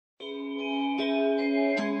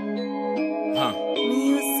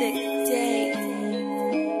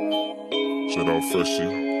out, Freshie.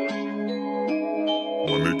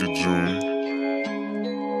 My nigga June.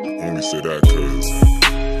 Only say that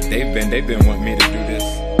cause they've been wanting me to do this.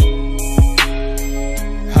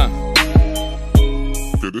 Huh.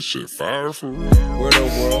 yeah, this shit fire for real. Word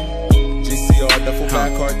of world. GCR duffel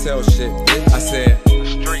bag cartel shit, bitch. I said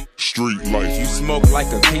Street life. you smoke like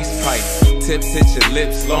a peace pipe. Tips hit your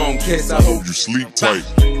lips, long kiss. I hope You sleep tight.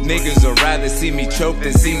 niggas would rather see me choke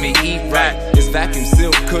than see me eat right. This vacuum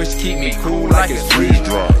seal kush keep me cool like it's Freeze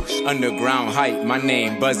drives. underground hype. My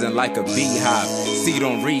name buzzing like a beehive. Seat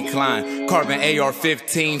on recline, carbon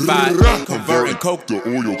AR-15 vibe. Converting coke to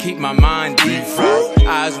oil. keep my mind deep fried.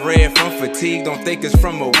 Eyes red from fatigue, don't think it's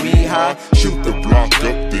from a weed high. Shoot the block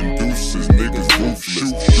up, then deuces, niggas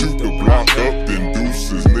ruthless. Shoot the block up, then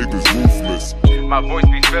deuces, niggas ruthless. My voice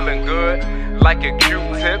be feeling good, like a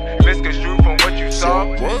Q-tip. Misconstrued from what you saw.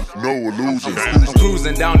 What? No illusions. I'm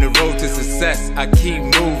cruising down the road to success, I keep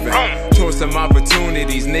moving towards some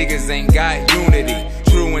opportunities, niggas ain't got unity.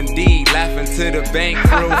 True indeed, laughing to the bank,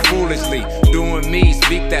 real foolishly. Doing me,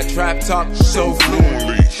 speak that trap talk so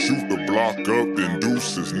fluently. Shoot the block up, then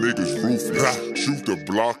deuces, niggas ruthless. Shoot the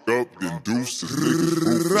block up, then deuces, niggas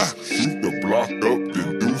ruthless. Shoot the block up,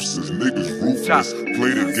 then deuces, niggas ruthless.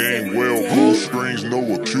 Play the game well, pull strings, no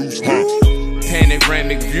acoustics.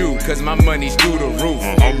 Panoramic view, cause my money's through the roof.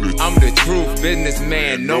 I'm the truth,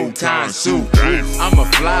 businessman, no time suit. I'm a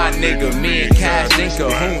fly nigga, me and Cash in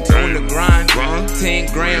cahoots on the grind.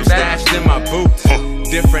 10 grams stashed in my boots.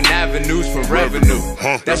 Different avenues for revenue.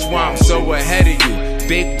 That's why I'm so ahead of you.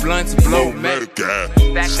 Big blunts blow medical.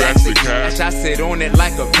 Stacks the cash, I sit on it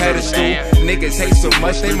like a pedestal. Niggas hate so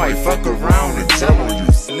much they might fuck around and tell on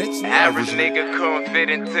you. Average nigga couldn't fit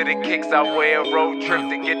into the kicks. I wear a road trip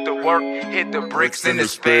to get to work. Hit the bricks in the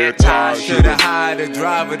spare tire. Should've hired a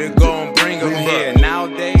driver to go and bring him here.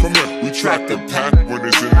 Nowadays, Come here, we track the pack when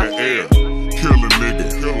it's in the air. Kill a nigga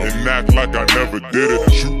and act like I never did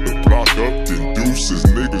it. Shoot the block up, then deuces,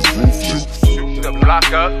 niggas ruthless. shoot the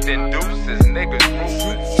block up, then deuces, niggas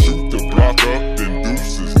ruthless. Shoot the block up, then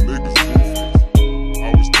deuces, niggas ruthless.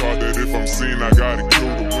 I was taught that if I'm seen, I gotta kill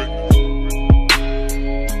the witness.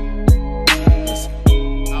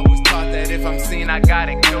 I was taught that if I'm seen, I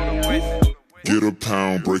gotta kill the witness. Get a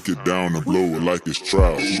pound, break it down and blow it like it's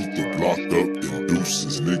trial. Shoot the block up, then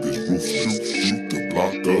deuces, niggas ruthless. Shoot the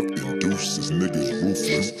block up, then deuces, niggas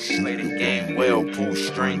ruthless. Play the game well, pull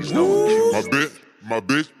strings, no accuse. My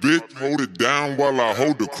bitch, hold it down while I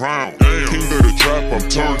hold the crown. King of the trap, I'm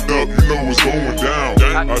turned up, you know what's going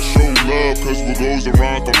down. I show love, cause what goes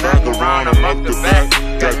around, come back around, I'm up the back.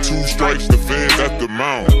 Got 2 strikes, the fans at the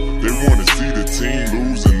mound. They wanna see the team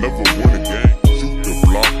lose and never win a game. Shoot the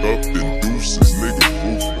block up, then deuces, niggas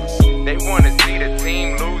ruthless. They wanna see the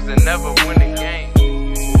team lose and never win a game.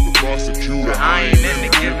 The prosecutor, I ain't